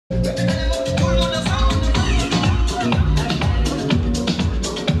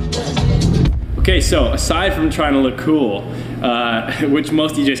Okay, so aside from trying to look cool, which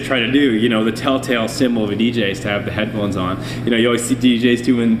most DJs try to do, you know, the telltale symbol of a DJ is to have the headphones on. You know, you always see DJs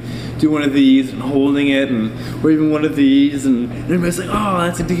do one of these and holding it, or even one of these, and everybody's like, oh,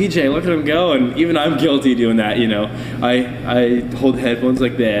 that's a DJ, look at him go. And even I'm guilty doing that, you know. I hold headphones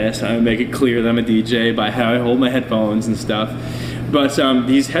like this, I make it clear that I'm a DJ by how I hold my headphones and stuff. But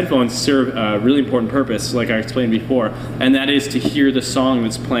these headphones serve a really important purpose, like I explained before, and that is to hear the song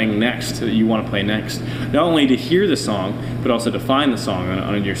that's playing next, that you want to play next. Not only to hear the song, but also to find the song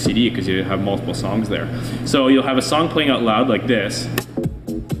on your CD, because you have multiple songs there. So you'll have a song playing out loud like this.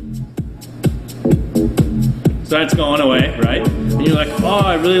 So that's going away, right? And you're like, oh,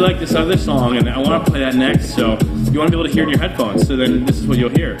 I really like this other song, and I want to play that next, so you want to be able to hear it in your headphones, so then this is what you'll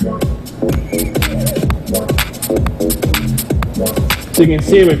hear. So you can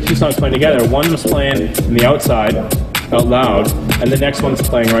see we have two songs playing together. One was playing from the outside, out loud, and the next one's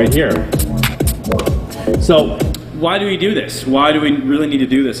playing right here. So why do we do this? Why do we really need to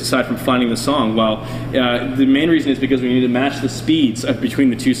do this aside from finding the song? Well, the main reason is because we need to match the speeds between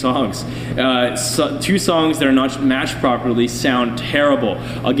the two songs. Two songs that are not matched properly sound terrible.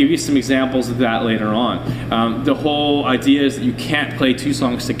 I'll give you some examples of that later on. The whole idea is that you can't play two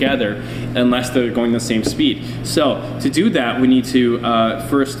songs together unless they're going the same speed. So to do that, we need to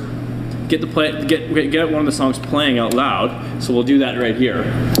first get one of the songs playing out loud. So we'll do that right here.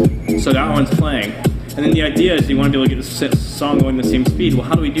 So that one's playing. And then the idea is you want to be able to get the song going the same speed. Well,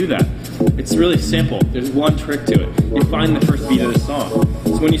 how do we do that? It's really simple. There's one trick to it. You find the first beat of the song.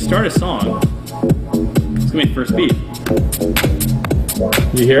 So when you start a song, it's going to be the first beat.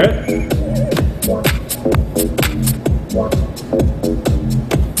 You hear it?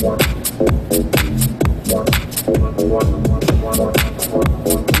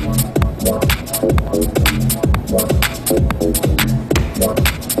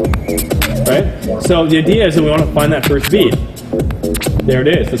 Right? So the idea is that we want to find that first beat. There it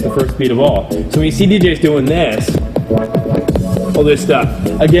is. That's the first beat of all. So when you see DJs doing this, all this stuff,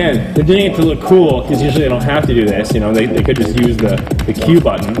 again, they're doing it to look cool because usually they don't have to do this. You know, they could just use the cue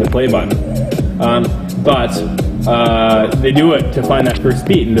button, the play button. But they do it to find that first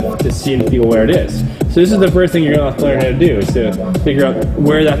beat and to see and feel where it is. So this is the first thing you're going to learn how to do, is to figure out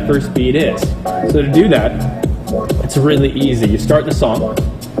where that first beat is. So to do that, it's really easy. You start the song.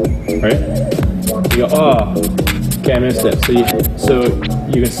 Right? You go, oh, okay, I missed it. So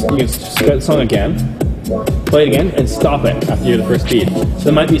you can start the song again, play it again, and stop it after you hear the first beat. So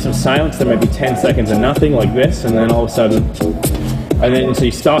there might be some silence. There might be 10 seconds of nothing like this, and then all of a sudden, and so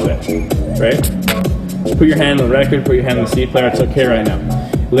you stop it, right? Put your hand on the record, put your hand on the CD player. It's okay right now.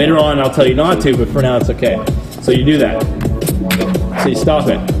 Later on, I'll tell you not to, but for now, it's okay. So you do that. So you stop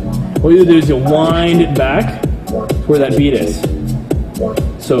it. What you do is you wind it back to where that beat is.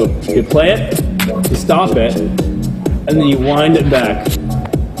 So you play it, you stop it, and then you wind it back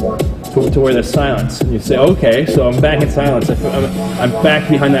to where there's silence. And you say, okay, so I'm back in silence. I'm back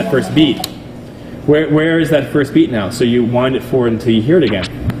behind that first beat. Where is that first beat now? So you wind it forward until you hear it again.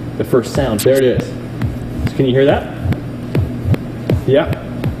 The first sound, there it is. So can you hear that? Yeah.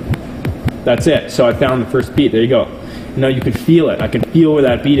 That's it. So I found the first beat. There you go. Now you can feel it. I can feel where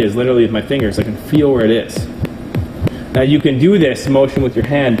that beat is, literally with my fingers. I can feel where it is. Now you can do this motion with your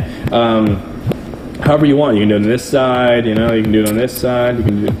hand however you want. You can do it on this side, you know, you can do it on this side, you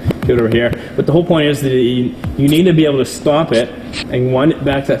can do it over here. But the whole point is that you need to be able to stop it and wind it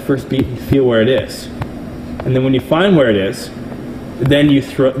back to that first beat and feel where it is. And then when you find where it is, then you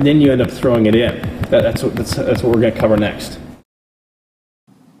end up throwing it in. That's what we're going to cover next.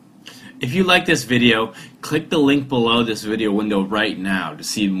 If you like this video, click the link below this video window right now to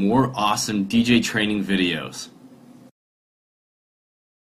see more awesome DJ training videos.